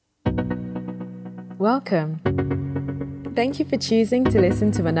Welcome. Thank you for choosing to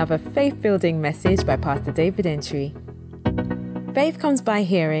listen to another faith-building message by Pastor David Entry. Faith comes by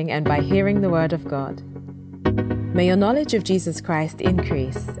hearing, and by hearing the Word of God. May your knowledge of Jesus Christ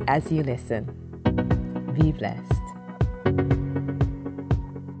increase as you listen. Be blessed.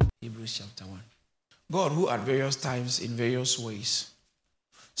 Hebrews chapter 1. God, who at various times in various ways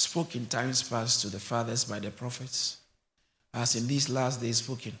spoke in times past to the fathers by the prophets, has in these last days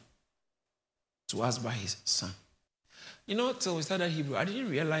spoken to us by his Son. You know, till we started Hebrew, I didn't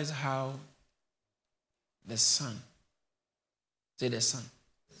realize how the Son, say the Son.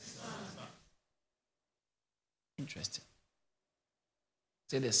 Interesting.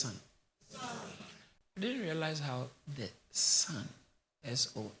 Say the Son. I didn't realize how the Son,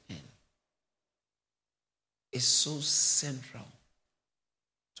 S-O-N, is so central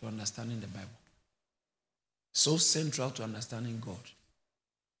to understanding the Bible. So central to understanding God.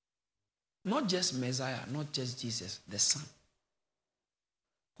 Not just Messiah, not just Jesus, the Son.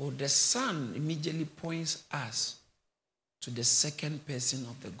 For the Son immediately points us to the second person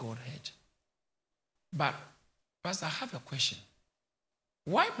of the Godhead. But, Pastor, I have a question.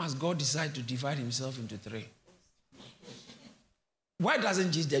 Why must God decide to divide himself into three? Why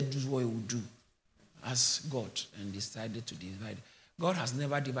doesn't Jesus do what he would do as God and decided to divide? God has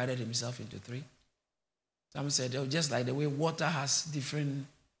never divided himself into three. Some said, oh, just like the way water has different,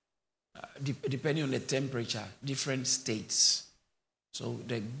 depending on the temperature, different states. So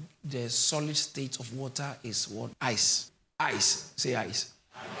the solid state of water is what? Ice. Ice. Say ice.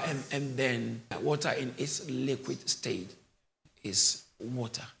 And then water in its liquid state is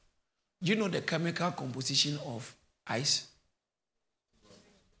water. Do you know the chemical composition of ice?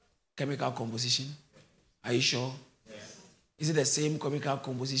 Chemical composition? Are you sure? Yes. Is it the same chemical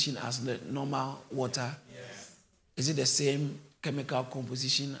composition as the normal water? Yes. Is it the same chemical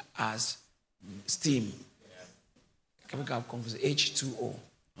composition as steam? Yes. Chemical composition, H2O.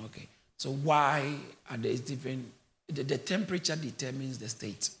 Okay. So why are there different? The temperature determines the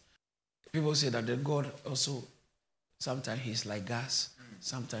state. People say that the God also, sometimes he's like gas,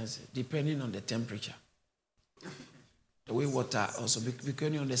 sometimes depending on the temperature. The way water also,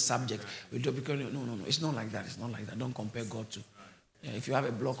 depending on the subject. No, it's not like that. It's not like that. Don't compare God to. Yeah, if you have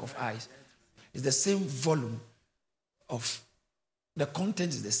a block of ice, it's the same volume of, the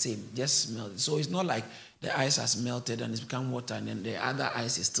content is the same, just melted. So it's not like the ice has melted and it's become water and then the other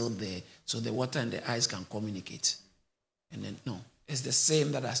ice is still there. So the water and the ice can communicate. And then, no, it's the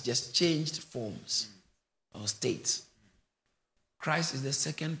same that has just changed forms or states. Christ is the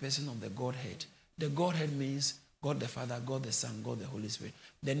second person of the Godhead. The Godhead means God the Father, God the Son, God the Holy Spirit.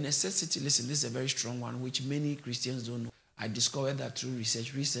 The necessity, listen, this is a very strong one, which many Christians don't know. I discovered that through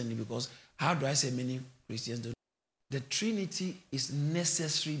research recently because, how do I say many Christians don't know? The Trinity is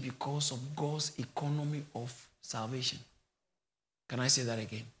necessary because of God's economy of salvation. Can I say that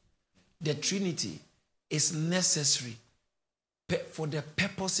again? The Trinity is necessary for the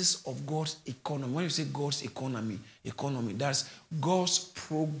purposes of God's economy. When you say God's economy, that's God's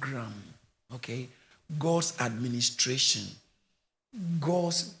program, okay? God's administration.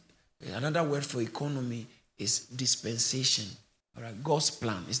 Another word for economy is dispensation. All right, God's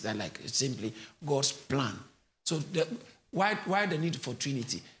plan is that, like, simply God's plan. So why the need for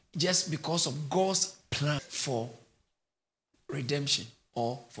Trinity? Just because of God's plan for redemption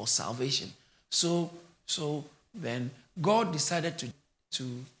or for salvation. So then God decided to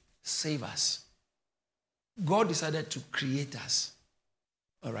save us. God decided to create us.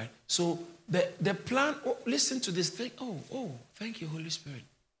 All right. So the plan, listen to this thing. Oh, thank you, Holy Spirit.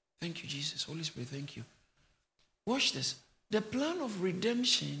 Thank you, Jesus. Holy Spirit, thank you. Watch this. The plan of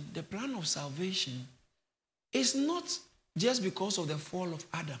redemption, the plan of salvation is not just because of the fall of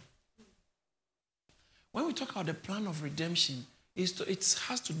Adam. When we talk about the plan of redemption, it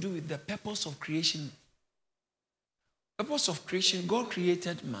has to do with the purpose of creation. Purpose of creation, God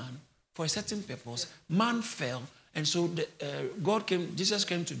created man for a certain purpose. Man fell, and so Jesus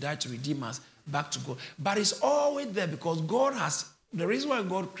came to die to redeem us back to God. But it's always there because the reason why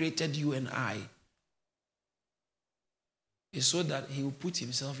God created you and I is so that he will put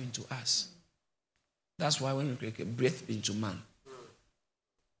himself into us. That's why when we breathe into man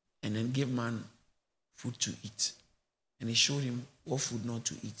and then give man food to eat, and he showed him what food not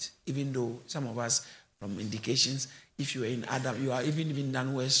to eat, even though some of us, from indications, if you are in Adam, you are even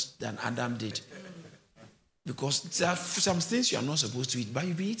done worse than Adam did. Because there are some things you are not supposed to eat, but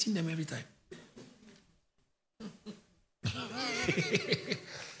you'll be eating them every time.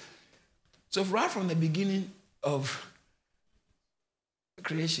 So right from the beginning of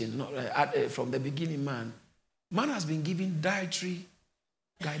creation, from the beginning man has been given dietary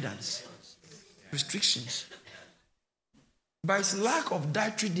guidance. restrictions. By its lack of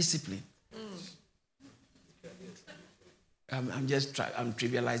dietary discipline. I'm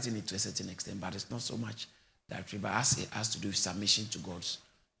trivializing it to a certain extent, but it's not so much dietary, but as it has to do with submission to God's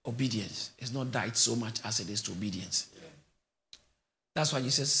obedience. It's not diet so much as it is to obedience. That's why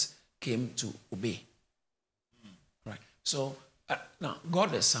Jesus came to obey. Right. So now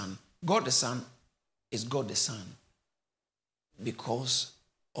God the Son is God the Son because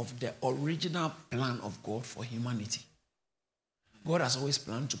of the original plan of God for humanity. God has always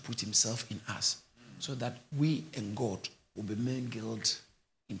planned to put himself in us so that we and God will be mingled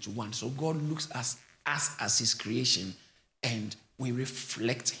into one. So God looks at us as his creation and we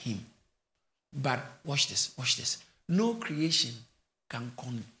reflect him. But watch this. No creation can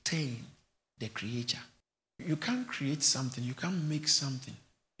contain the creator. You can't create something, you can't make something,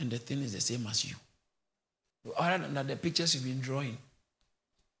 and the thing is the same as you. Other than that, the pictures you've been drawing.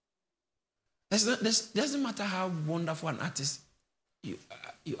 Doesn't matter how wonderful an artist you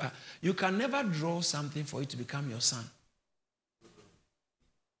are. You can never draw something for it to become your son.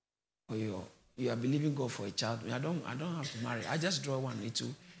 Or you are believing God for a child. I don't have to marry. I just draw one. It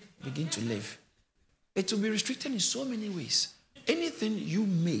will begin to live. It will be restricted in so many ways. Anything you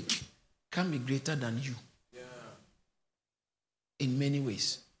make can be greater than you. Yeah. In many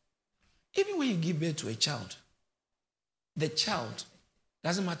ways. Even when you give birth to a child, the child,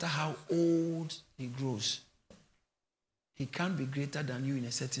 doesn't matter how old he grows, he can't be greater than you in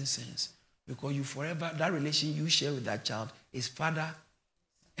a certain sense. Because you forever, that relation you share with that child is father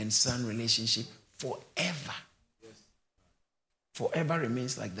and son relationship forever. Yes. Forever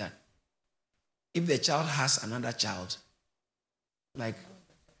remains like that. If the child has another child, like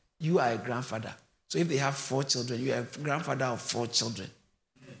you are a grandfather. So if they have 4 children, you are a grandfather of 4 children.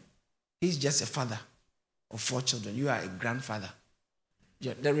 He's just a father of 4 children. You are a grandfather.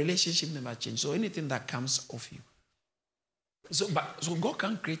 Yeah, the relationship never changes. So anything that comes of you. So God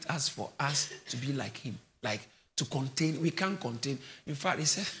can't create us for us to be like him. Like to contain. We can't contain. In fact,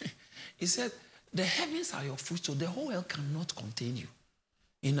 he said, the heavens are your footstool. The whole earth cannot contain you.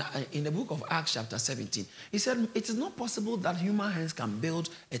 In the book of Acts chapter 17, he said, it is not possible that human hands can build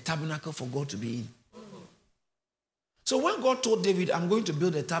a tabernacle for God to be in. So when God told David, I'm going to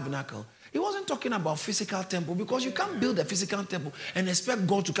build a tabernacle, he wasn't talking about physical temple, because you can't build a physical temple and expect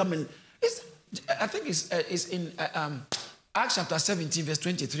God to come in. I think it's in Acts chapter 17, verse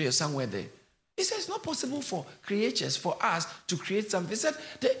 23 or somewhere there. He said it's not possible for creatures, for us to create something. He said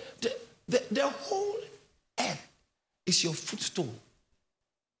the whole earth is your footstool.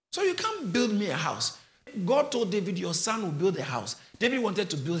 So you can't build me a house. God told David, your son will build a house. David wanted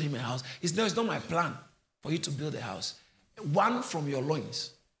to build him a house. He said, no, it's not my plan for you to build a house. One from your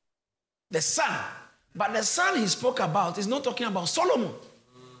loins. The son. But the son he spoke about is not talking about Solomon.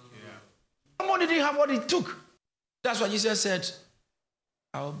 Yeah. Solomon didn't have what it took. That's why Jesus said,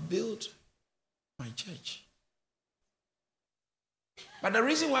 I'll build my church. But the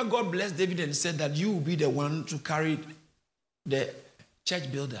reason why God blessed David and said that you will be the one to carry the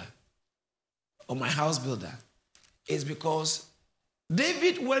church builder or my house builder is because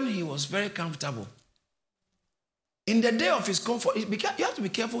David, when he was very comfortable, in the day of his comfort, you have to be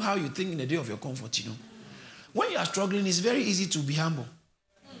careful how you think in the day of your comfort, you know. When you are struggling, it's very easy to be humble.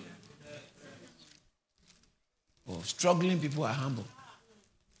 Struggling people are humble.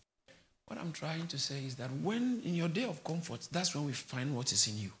 What I'm trying to say is that when in your day of comfort, that's when we find what is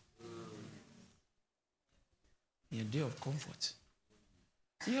in you. In your day of comfort.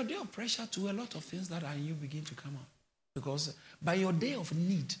 In your day of pressure too, a lot of things that are in you begin to come out. Because by your day of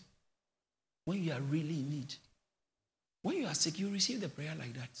need, when you are really in need, when you are sick, you receive the prayer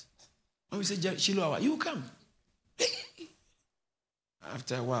like that. When we say, Shiloh, you come.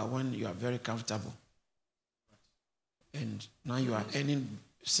 After a while, when you are very comfortable, and now you are earning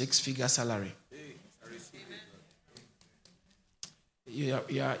 6-figure salary. You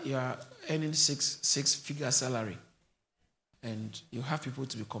are earning six-figure salary. And you have people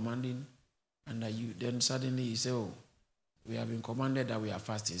to be commanding under you. Then suddenly you say, oh, we have been commanded that we are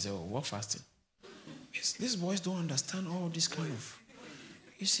fasting. You say, oh, what fasting? These boys don't understand all this kind of...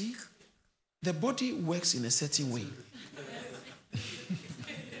 You see, the body works in a certain way.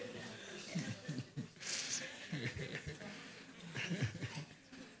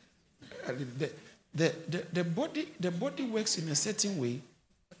 The body works in a certain way,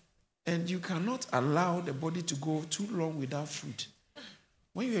 and you cannot allow the body to go too long without food.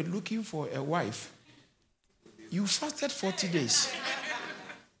 When you are looking for a wife, you fasted 40 days.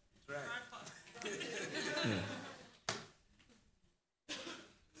 Yeah.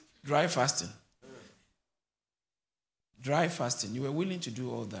 Dry fasting. Dry fasting. You were willing to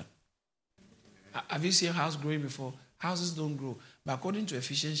do all that. Have you seen a house growing before? Houses don't grow. But according to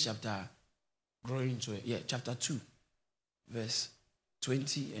Ephesians chapter 2, verse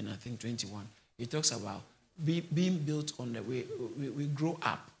 20 and I think 21, it talks about being built on the way we grow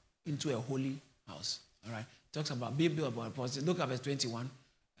up into a holy house. All right? It talks about being built upon a positive. Look at verse 21.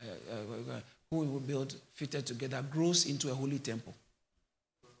 Who we will build, fitted together, grows into a holy temple.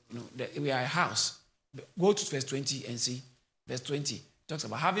 We are a house. Go to verse 20 and see. Verse 20 talks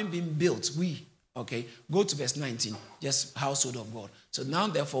about having been built, okay. Go to verse 19, just household of God. So now,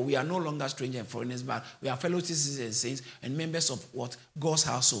 therefore, we are no longer strangers and foreigners, but we are fellow citizens and saints and members of what? God's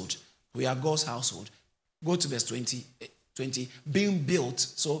household. We are God's household. Go to verse 20, being built.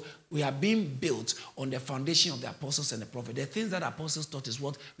 So we are being built on the foundation of the apostles and the prophets. The things that the apostles taught is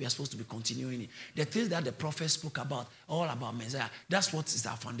what we are supposed to be continuing in. The things that the prophets spoke about, all about Messiah, that's what is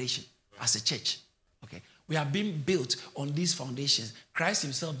our foundation as a church. Okay, we are being built on these foundations. Christ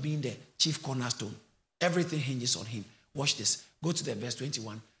himself being the chief cornerstone. Everything hinges on him. Watch this. Go to the verse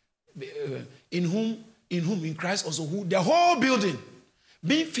 21. In Christ also, who the whole building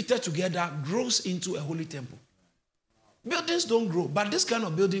being fitted together grows into a holy temple. Buildings don't grow, but this kind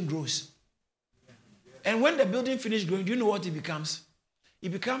of building grows. And when the building finishes growing, do you know what it becomes? It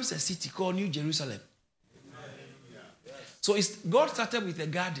becomes a city called New Jerusalem. So God started with a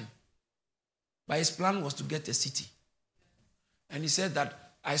garden, but his plan was to get a city. And he said that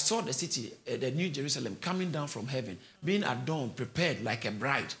I saw the city, the New Jerusalem, coming down from heaven, being adorned, prepared like a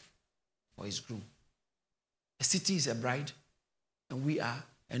bride for his groom. A city is a bride, and we are,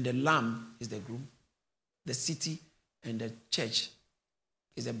 and the lamb is the groom. The city and the church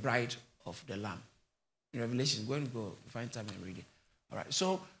is the bride of the lamb. In Revelation, go and go find time and read it. All right,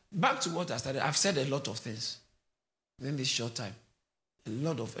 so back to what I started. I've said a lot of things in this short time. A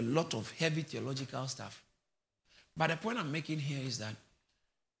lot of heavy theological stuff. But the point I'm making here is that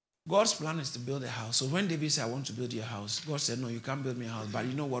God's plan is to build a house. So when David said, I want to build you a house, God said, no, you can't build me a house. But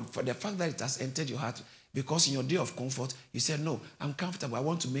you know what? For the fact that it has entered your heart, because in your day of comfort, you said, no, I'm comfortable. I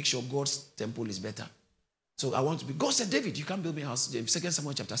want to make sure God's temple is better. So I want to be. God said, David, you can't build me a house. 2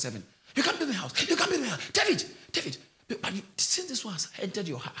 Samuel chapter 7. You can't build me a house. You can't build me a house. David. But since this one has entered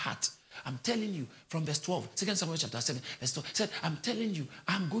your heart, I'm telling you, from verse 12, 2 Samuel chapter 7, verse 12, said, I'm telling you,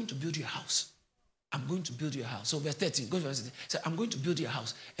 I'm going to build you a house. I'm going to build you a house. So verse 13, go to verse 13. Said, I'm going to build you a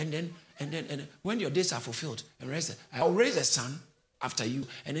house. And then when your days are fulfilled, and I'll raise a son after you.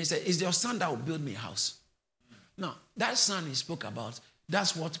 And then he said, it's your son that will build me a house. Now, that son he spoke about,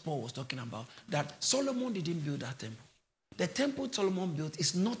 that's what Paul was talking about, that Solomon didn't build that temple. The temple Solomon built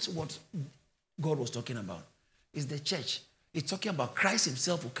is not what God was talking about. It's the church. It's talking about Christ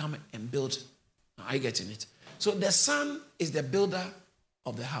himself will come and build. Are you getting it? So the son is the builder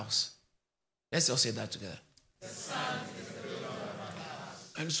of the house. Let's all say that together. The son is the builder of the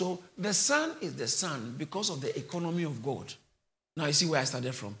house. And so the son is the son because of the economy of God. Now you see where I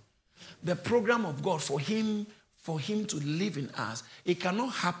started from. The program of God for him to live in us, it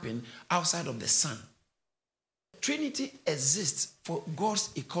cannot happen outside of the Son. Trinity exists for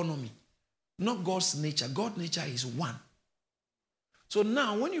God's economy, not God's nature. God's nature is one. So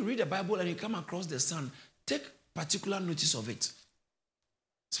now, when you read the Bible and you come across the Son, take particular notice of it.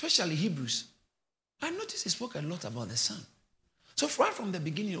 Especially Hebrews. I noticed he spoke a lot about the Son. So right from the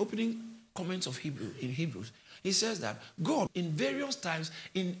beginning, opening comments of Hebrews, he says that God, in various times,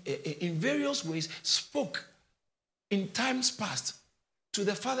 in various ways, spoke in times past to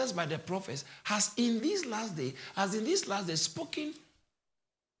the fathers by the prophets, has in these last days spoken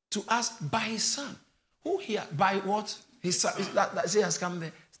to us by his Son. Who here, by what? His Son, that has come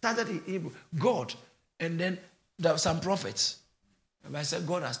there. Started in Hebrew, God, and then there were some prophets. And I said,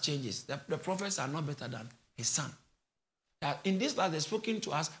 God has changed it. The prophets are not better than his Son. In this last, they're spoken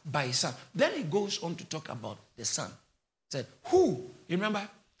to us by his Son. Then he goes on to talk about the Son. He said, who, remember,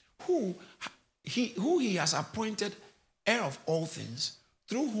 who he has appointed heir of all things,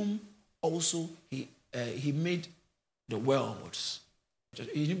 through whom also he made the worlds.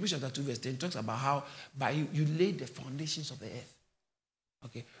 In Hebrews chapter 2, verse 10, it talks about how by you laid the foundations of the earth.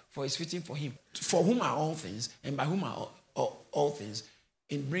 Okay, for it's fitting for him, for whom are all things, and by whom are all things,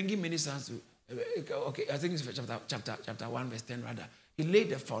 in bringing many sons to. Okay, I think it's chapter 1, verse 10 rather. He laid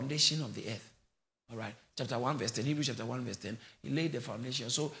the foundation of the earth. All right, chapter 1, verse 10, Hebrews chapter 1, verse 10. He laid the foundation.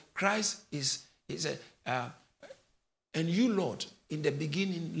 So Christ he said, and you, Lord, in the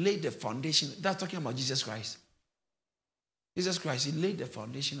beginning laid the foundation. That's talking about Jesus Christ. Jesus Christ, he laid the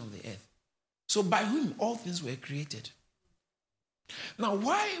foundation of the earth. So by whom all things were created. Now,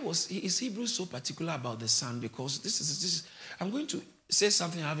 why is Hebrews so particular about the Son? Because this is I'm going to say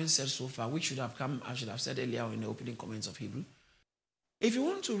something I haven't said so far, which I should have said earlier in the opening comments of Hebrew. If you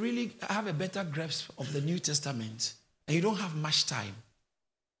want to really have a better grasp of the New Testament, and you don't have much time,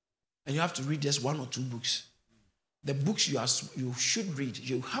 and you have to read just 1 or 2 books, the books you should read,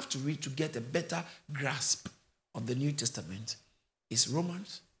 you have to read to get a better grasp of the New Testament is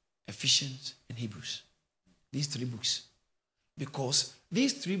Romans, Ephesians, and Hebrews. These 3 books. Because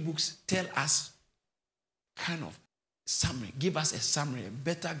these 3 books tell us kind of summary, give us a summary, a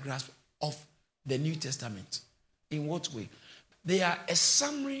better grasp of the New Testament. In what way? They are a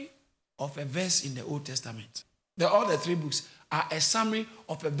summary of a verse in the Old Testament. All the 3 books are a summary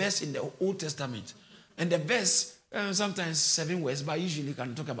of a verse in the Old Testament. And the verse, sometimes 7 words, but usually you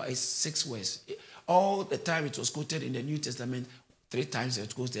can talk about 6 words. All the time it was quoted in the New Testament, 3 times it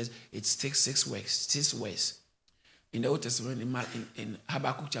was quoted, it takes 6 words. 6 words. In the Old Testament, in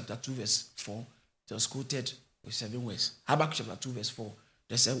Habakkuk chapter 2, verse 4, it was quoted with 7 words. Habakkuk chapter 2, verse 4.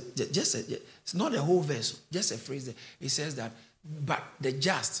 It's not a whole verse, just a phrase there. It says that, but the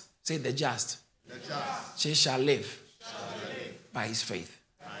just, say the just, she shall live by his faith.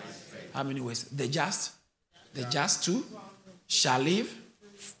 How many words? The just too, shall live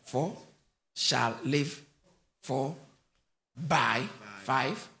for, by,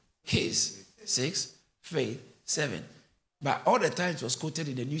 5, his, 6, faith, 7. But all the times it was quoted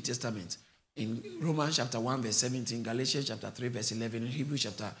in the New Testament. In Romans chapter 1, verse 17, Galatians chapter 3, verse 11, in Hebrews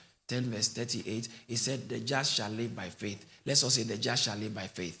chapter 10, verse 38, it said, the just shall live by faith. Let's all say, the just shall live by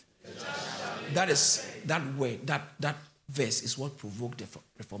faith. That word, that verse is what provoked the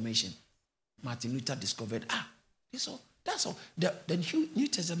Reformation. Martin Luther discovered, that's all. The New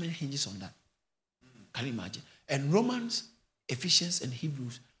Testament hinges on that. Can you imagine? And Romans, Ephesians, and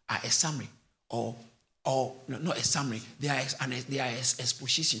Hebrews are a summary, or not a summary. They are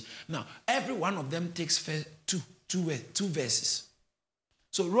exposition. Now, every one of them takes two verses.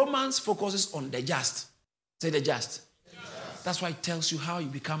 So Romans focuses on the just. Say the just. That's why it tells you how you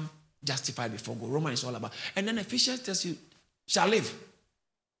become justified before God. Romans is all about. And then Ephesians tells you, shall live.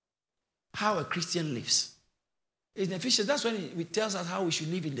 How a Christian lives. In Ephesians, that's when it tells us how we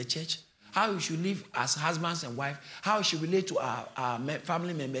should live in the church, how we should live as husbands and wives, how we should relate to our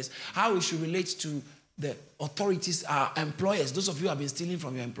family members, how we should relate to the authorities, our employers. Those of you who have been stealing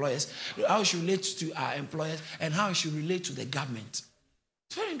from your employers, how we should relate to our employers, and how we should relate to the government.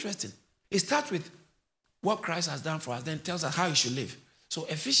 It's very interesting. It starts with what Christ has done for us, then tells us how you should live. So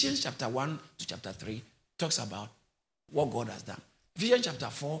Ephesians chapter 1 to chapter 3 talks about what God has done. Ephesians chapter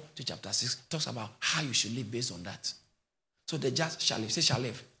 4 to chapter 6 talks about how you should live based on that. So the just shall live. Say shall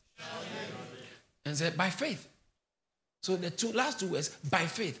live. Shall live. And say by faith. So the last two words, by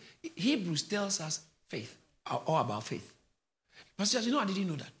faith. Hebrews tells us faith, all about faith. Pastor, I didn't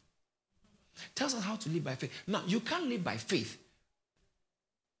know that. Tells us how to live by faith. Now, you can't live by faith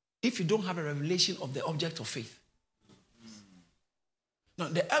if you don't have a revelation of the object of faith. Now,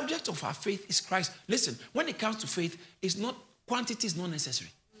 the object of our faith is Christ. Listen, when it comes to faith, quantity is not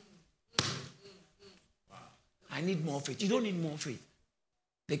necessary. I need more faith. You don't need more faith.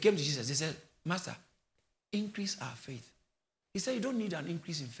 They came to Jesus. They said, Master, increase our faith. He said, you don't need an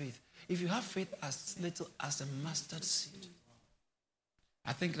increase in faith. If you have faith as little as a mustard seed.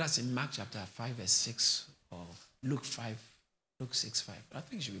 I think that's in Mark chapter 5, verse 6, or Luke 6, 5. I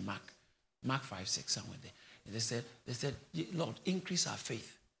think it should be Mark 5, 6, somewhere there. And they said, Lord, increase our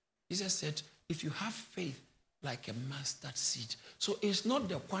faith. Jesus said, if you have faith like a mustard seed. So it's not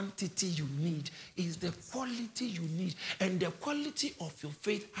the quantity you need, it's the quality you need. And the quality of your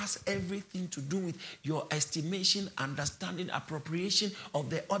faith has everything to do with your estimation, understanding, appropriation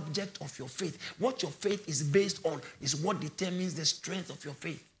of the object of your faith. What your faith is based on is what determines the strength of your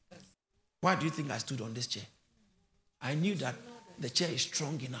faith. Why do you think I stood on this chair? I knew that the chair is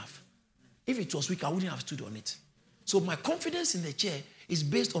strong enough. If it was weak, I wouldn't have stood on it. So my confidence in the chair is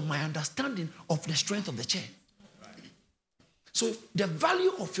based on my understanding of the strength of the chair. So the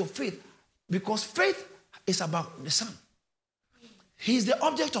value of your faith, because faith is about the Son. He is the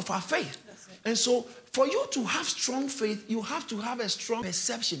object of our faith. And so for you to have strong faith, you have to have a strong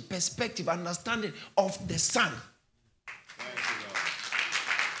perception, perspective, understanding of the Son.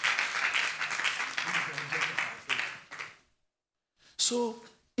 So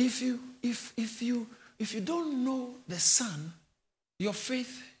if you don't know the Son, your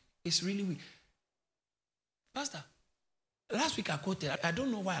faith is really weak. Pastor, last week I quoted, I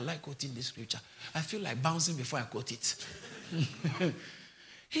don't know why I like quoting this scripture. I feel like bouncing before I quote it.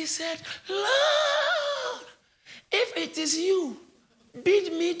 He said, Lord, if it is you,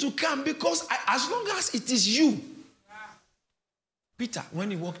 bid me to come, because as long as it is you. Peter,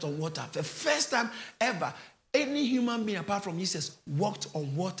 when he walked on water, the first time ever any human being apart from Jesus walked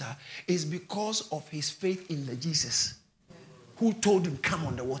on water, is because of his faith in the Jesus who told him, come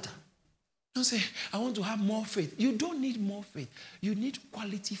on the water. Don't say, I want to have more faith. You don't need more faith. You need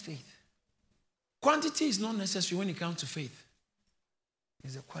quality faith. Quantity is not necessary when it comes to faith.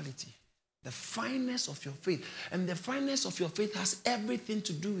 It's the quality. The fineness of your faith. And the fineness of your faith has everything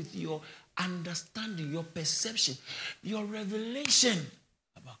to do with your understanding, your perception, your revelation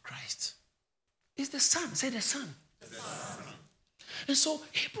about Christ. It's the Son. Say the Son. The Son. And so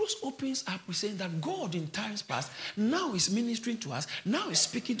Hebrews opens up with saying that God in times past now is ministering to us, now is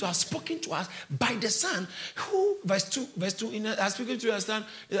speaking to us, spoken to us by the Son, who, verse 2, speaking to us,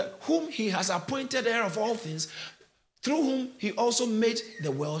 whom he has appointed heir of all things, through whom he also made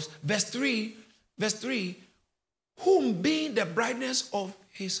the worlds. Verse 3, whom being the brightness of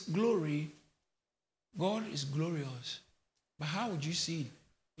his glory, God is glorious. But how would you see it?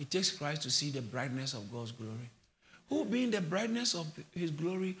 It takes Christ to see the brightness of God's glory. Who being the brightness of his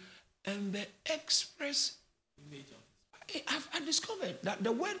glory and the express image of I discovered that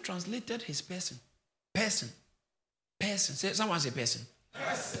the word translated his person. Person. Say, someone say person.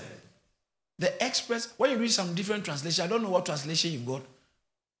 Person. The express, when you read some different translation, I don't know what translation you've got.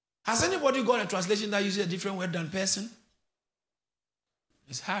 Has anybody got a translation that uses a different word than person?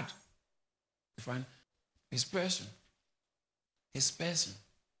 It's hard to find. His person. His person.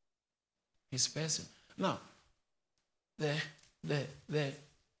 His person. Now,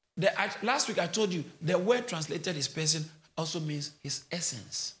 last week I told you the word translated his person also means his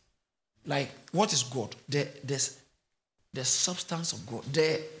essence. Like, what is God? The substance of God.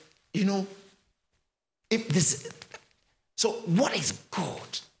 So what is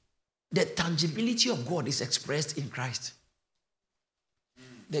God? The tangibility of God is expressed in Christ.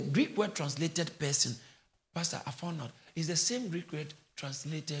 The Greek word translated person, Pastor, I found out, is the same Greek word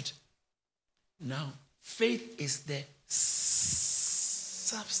translated now. Faith is the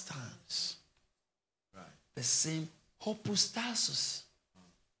substance. Right. The same hypostasis.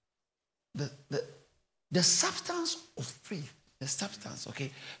 The substance of faith. The substance,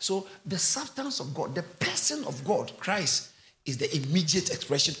 okay? So the substance of God, the person of God, Christ, is the immediate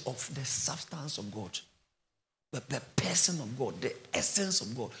expression of the substance of God. The person of God, the essence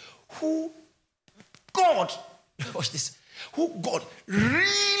of God. Who God, watch this, who God really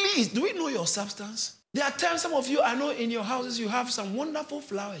is. Do we know your substance? There are times, some of you, I know in your houses you have some wonderful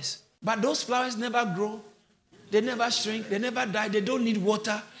flowers, but those flowers never grow, they never shrink, they never die, they don't need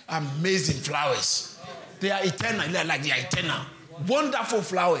water. Amazing flowers. They are eternal, they are eternal. Wonderful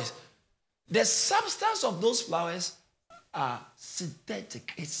flowers. The substance of those flowers are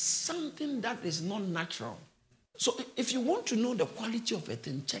synthetic. It's something that is not natural. So if you want to know the quality of a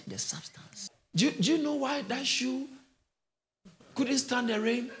thing, check the substance. Do you know why that shoe couldn't stand the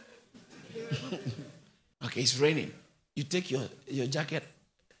rain? Okay, it's raining. You take your jacket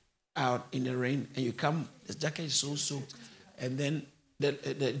out in the rain and you come, the jacket is so soaked, and then they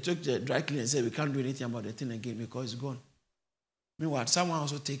took the dry cleaner and said, we can't do anything about the thing again because it's gone. Meanwhile, someone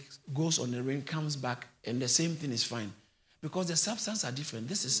also goes on the rain, comes back, and the same thing is fine. Because the substance are different.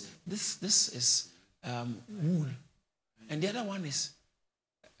 This is wool. And the other one is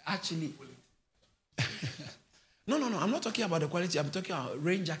actually... No, I'm not talking about the quality. I'm talking about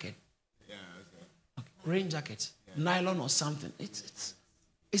rain jacket. Yeah, okay. Rain jacket. Yeah. Nylon or something.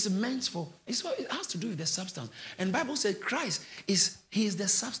 It's meant for... it has to do with the substance. And the Bible says Christ is the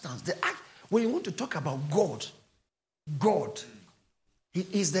substance. When you want to talk about God, he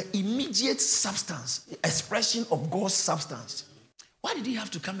is the immediate substance, expression of God's substance. Why did he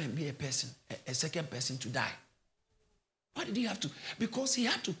have to come and be a person, a second person to die? Why did he have to? Because he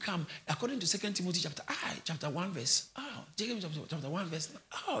had to come, according to 2 Timothy chapter 1 verse. Jacob chapter 1 verse.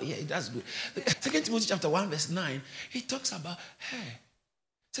 That's good. 2 Timothy chapter 1 verse 9, he talks about,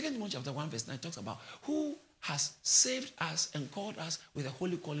 2 Timothy chapter 1 verse 9 talks about who has saved us and called us with a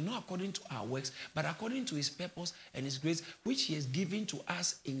holy calling, not according to our works, but according to his purpose and his grace, which he has given to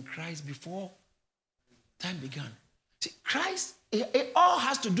us in Christ before time began. See, Christ, it all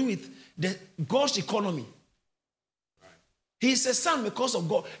has to do with God's economy. Right. He is a son because of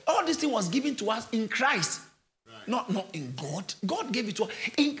God. All this thing was given to us in Christ, right. Not in God. God gave it to us.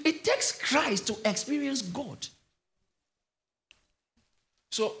 It takes Christ to experience God.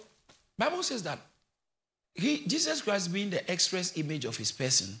 So, Bible says that Jesus Christ being the express image of his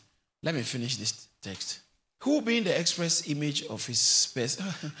person. Let me finish this text. Who being the express image of his person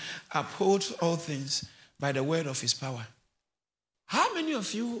upholds all things by the word of his power. How many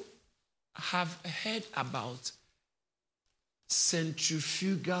of you have heard about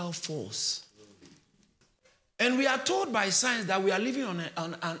centrifugal force? And we are told by science that we are living on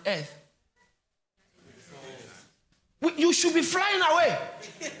an earth. You should be flying away.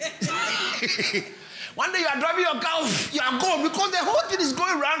 One day you are driving your car, you are going because the whole thing is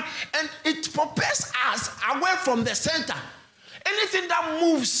going around and it propels us away from the center. Anything that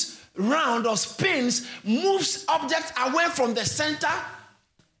moves round or spins moves objects away from the center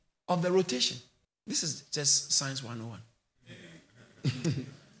of the rotation. This is just science 101.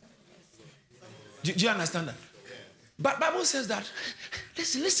 Do you understand that? But Bible says that,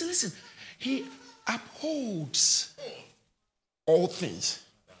 listen. He upholds all things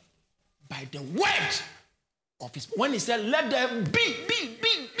by the word of his. When he said, let them be.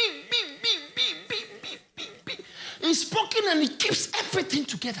 He's spoken and he keeps everything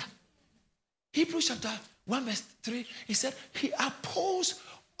together. Hebrews chapter 1 verse 3, he said, he upholds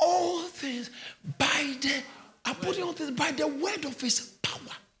all things by the word of his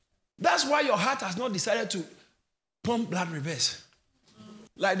power. That's why your heart has not decided to pump blood reverse.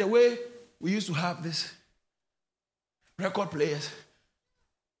 Like the way we used to have this record players.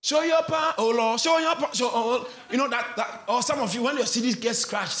 Show your power, oh Lord, show your power. You know that, or some of you, when your CD gets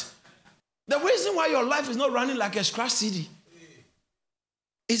scratched, the reason why your life is not running like a scratched CD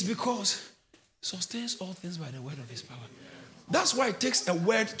is because he sustains all things by the word of his power. That's why it takes a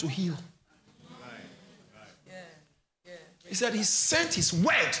word to heal. He said he sent his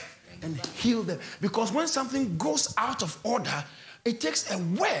word and healed them. Because when something goes out of order, it takes a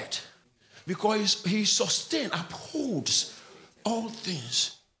word. Because he sustains, upholds all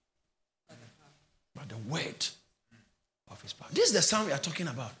things by the word of his power. This is the sound we are talking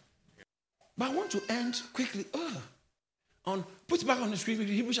about. But I want to end quickly. Put it back on the screen.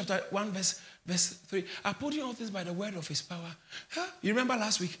 Hebrews chapter 1 verse 3. Upholding all things by the word of his power. You remember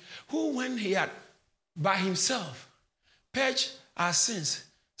last week? Who, when he had by himself purged our sins,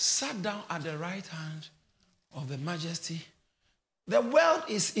 sat down at the right hand of the majesty. The world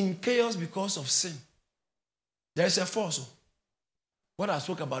is in chaos because of sin. There is a force. What I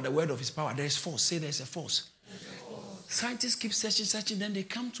spoke about the word of his power, there is force. Say there is a force. Scientists keep searching, then they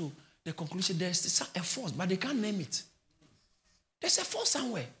come to the conclusion there is a force, but they can't name it. There's a force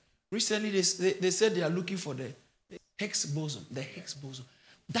somewhere. Recently, they said they are looking for the Higgs boson. The Higgs boson.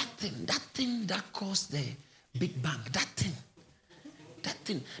 That thing that caused the Big Bang. That thing.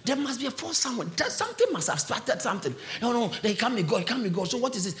 There must be a force somewhere. Something must have started something. No, they can't be God. So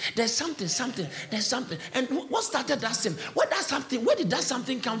what is this? There's something. There's something. And what started that thing? Where did that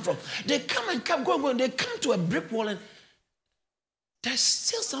something come from? They come and come, go. They come to a brick wall and there's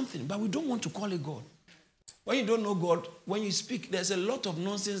still something, but we don't want to call it God. When you don't know God, when you speak, there's a lot of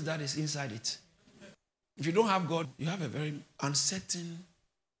nonsense that is inside it. If you don't have God, you have a very uncertain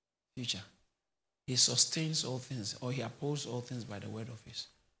future. He sustains all things, or he upholds all things by the word of his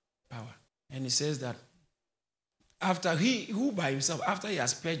power. And he says that after he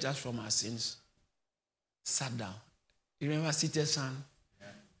has purged us from our sins, sat down. You remember seated son? Yeah.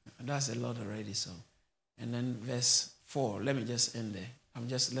 That's a lot already. So, and then verse 4. Let me just end there.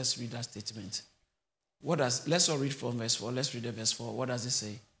 Let's read that statement. Let's all read from verse 4. Let's read the verse 4. What does it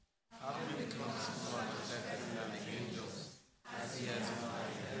say?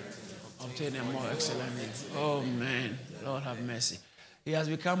 Obtain a more excellent name. Oh man, Lord have mercy. He has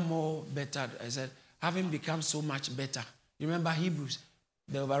become more better. I said, having become so much better. You remember Hebrews,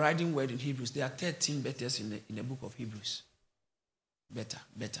 the overriding word in Hebrews. There are 13 betters in the book of Hebrews. Better.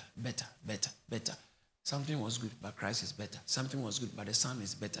 Something was good, but Christ is better. Something was good, but the Son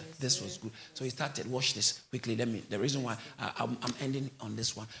is better. This was good. So he started, watch this quickly. The reason why I'm ending on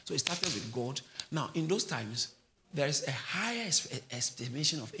this one. So he started with God. Now, in those times, there is a higher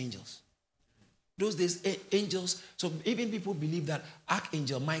estimation of angels. Those days, angels, so even people believe that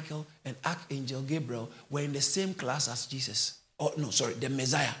Archangel Michael and Archangel Gabriel were in the same class as Jesus. The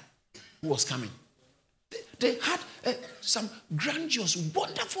Messiah who was coming. They had some grandiose,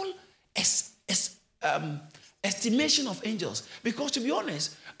 wonderful estimation of angels. Because to be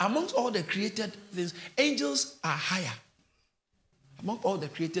honest, amongst all the created things, angels are higher. Among all the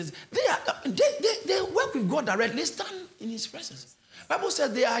creators, they work with God directly. They stand in his presence. Bible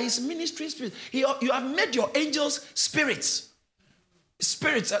says they are his ministry spirits. You have made your angels spirits.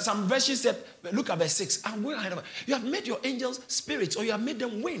 Spirits, some versions said, look at verse 6. I'm going ahead of it. You have made your angels spirits, or you have made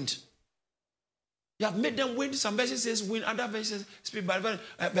them wind. You have made them wind. Some versions says wind, other versions spirit.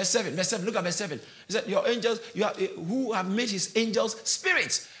 Verse 7. Look at verse 7. He said, your angels, who have made his angels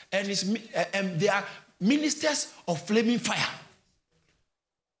spirits, and they are ministers of flaming fire.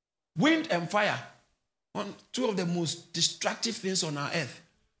 Wind and fire. Two of the most destructive things on our earth,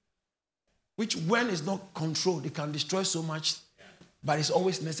 which when it's not controlled, it can destroy so much, but it's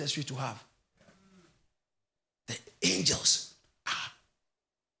always necessary to have. The angels are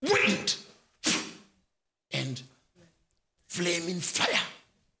wind and flaming fire.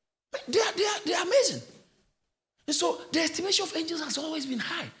 they are amazing. And so the estimation of angels has always been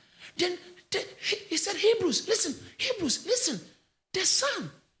high. Then he said, Hebrews, listen. The Son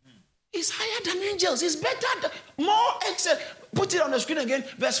is higher than angels. He's better, more excellent. Put it on the screen again.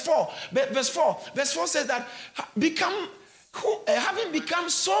 Verse 4. Verse 4 says that having become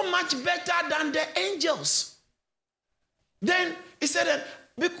so much better than the angels. Then he said that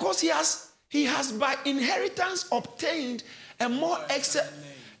because he has by inheritance obtained a more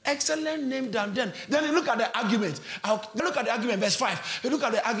excellent name than them. Then you look at the argument. Look at the argument, verse 5. You look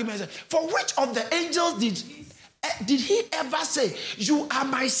at the argument. For which of the angels did he ever say, you are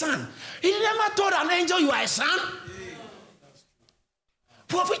my son? He never told an angel you are a son.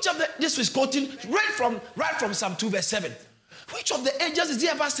 For which of this was quoting right from Psalm 2 verse 7. Which of the angels did he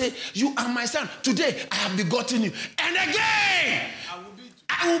ever say, you are my son? Today I have begotten you. And again,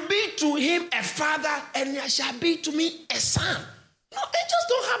 I will be to him a father, and he shall be to me a son. No, angels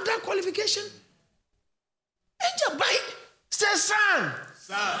don't have that qualification. Angel by says son.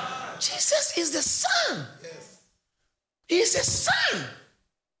 Jesus is the son. Yes. He is the son.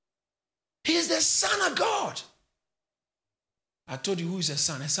 He is the Son of God. I told you who is a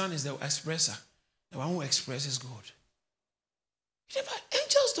son. A son is the expresser, the one who expresses God.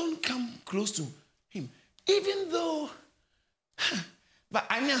 Angels don't come close to him, even though. But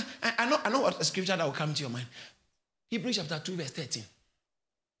I know what a scripture that will come to your mind. Hebrews chapter 2 verse 13.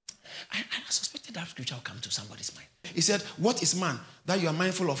 I suspected that scripture will come to somebody's mind. He said, what is man that you are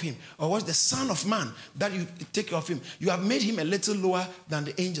mindful of him? Or what's the son of man that you take care of him? You have made him a little lower than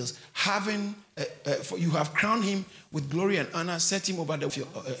the angels. For you have crowned him with glory and honor, set him over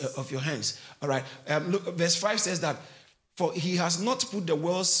of your hands. All right. Look, verse 5 says that, for he has not put the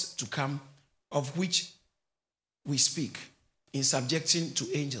worlds to come of which we speak in subjecting to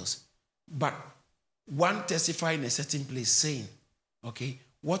angels, but one testified in a certain place saying, okay,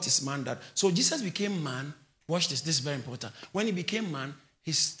 what is man that? So Jesus became man. Watch this. This is very important. When he became man,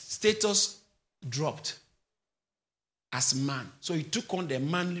 his status dropped as man. So he took on the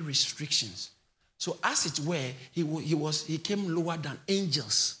manly restrictions. So as it were, he came lower than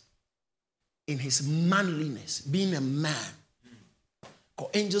angels in his manliness, being a man.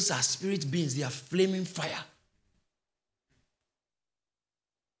 Because angels are spirit beings. They are flaming fire.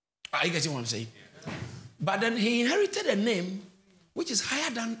 Are you getting what I'm saying? But then he inherited a name which is higher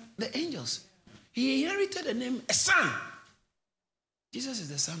than the angels. He inherited a name, a son. Jesus is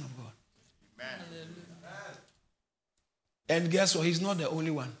the Son of God. Amen. And guess what? He's not the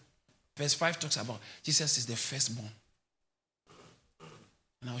only one. Verse 5 talks about Jesus is the firstborn.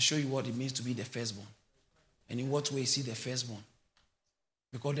 And I'll show you what it means to be the firstborn. And in what way is he the firstborn?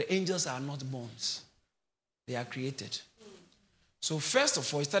 Because the angels are not borns. They are created. So first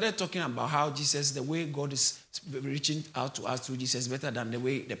of all, he started talking about how Jesus, the way God is reaching out to us through Jesus, is better than the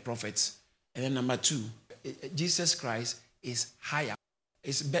way the prophets. And then number 2, Jesus Christ is higher.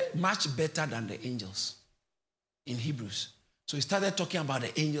 It's much better than the angels in Hebrews. So he started talking about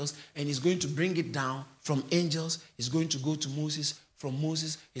the angels, and he's going to bring it down from angels. He's going to go to Moses. From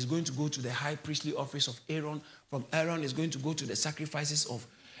Moses, he's going to go to the high priestly office of Aaron. From Aaron, he's going to go to the sacrifices of.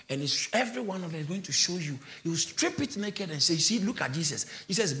 And every one of them is going to show you. You strip it naked and say, see, look at Jesus.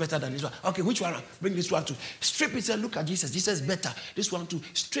 Jesus is better than this one. Okay, which one? Bring this one too. Strip it and look at Jesus. Jesus is better. This one too.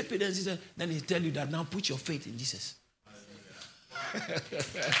 Strip it and then he tell you that now put your faith in Jesus.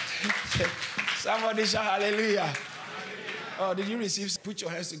 Somebody shout hallelujah. Hallelujah. Oh, did you receive? Put your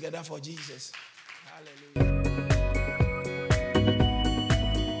hands together for Jesus. Hallelujah.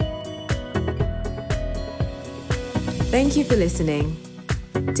 Thank you for listening.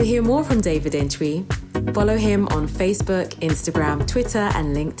 To hear more from David Entry, follow him on Facebook, Instagram, Twitter,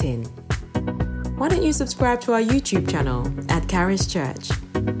 and LinkedIn. Why don't you subscribe to our YouTube channel at Charis Church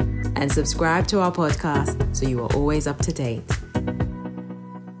and subscribe to our podcast so you are always up to date.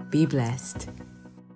 Be blessed.